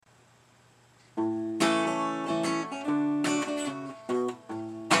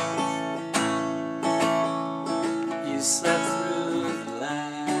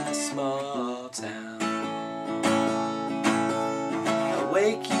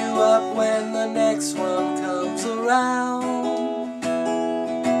up when the next one comes around.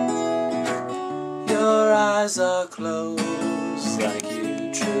 Your eyes are closed like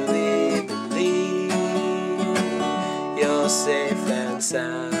you truly believe you're safe and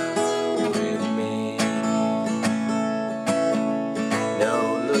sound with me.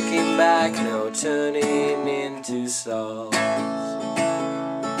 No looking back, no turning into souls.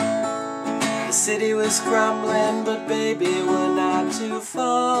 The city was crumbling, but baby, we're not too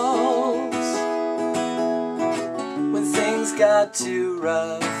false. When things got too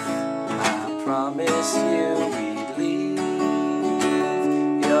rough, I promise you we'd leave.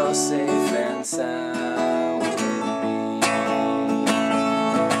 You're safe and sound with me.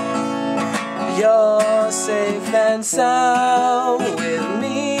 You're safe and sound with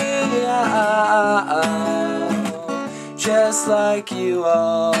me. Just like you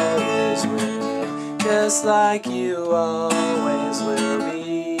always will. Just like you always will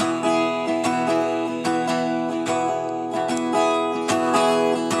be.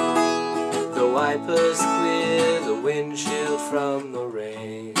 The wipers clear the windshield from the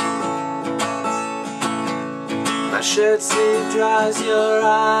rain. My shirt sleeve dries, your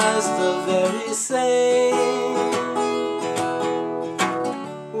eyes the very same.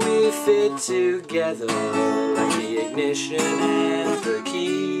 We fit together like the ignition and the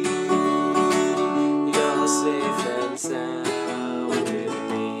key. You're safe and sound with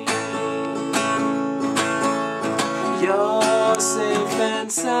me. You're safe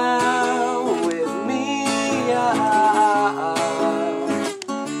and sound with me.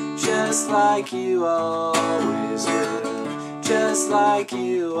 Just like you always will. Just like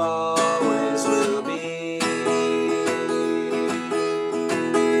you always will be.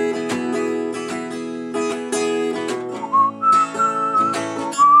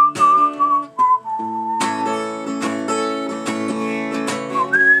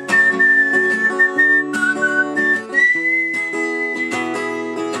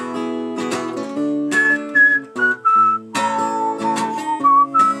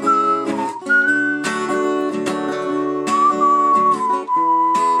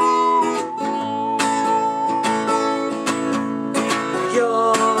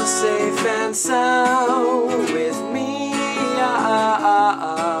 You're safe and sound with me.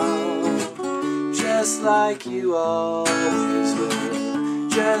 Just like you always will.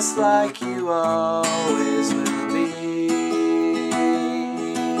 Just like you always will be.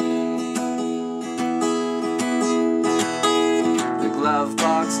 The glove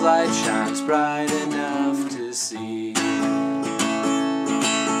box light shines bright enough to see.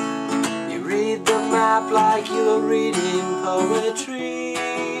 Read the map like you're reading poetry,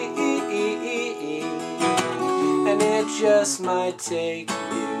 and it just might take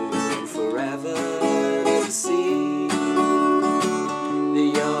you forever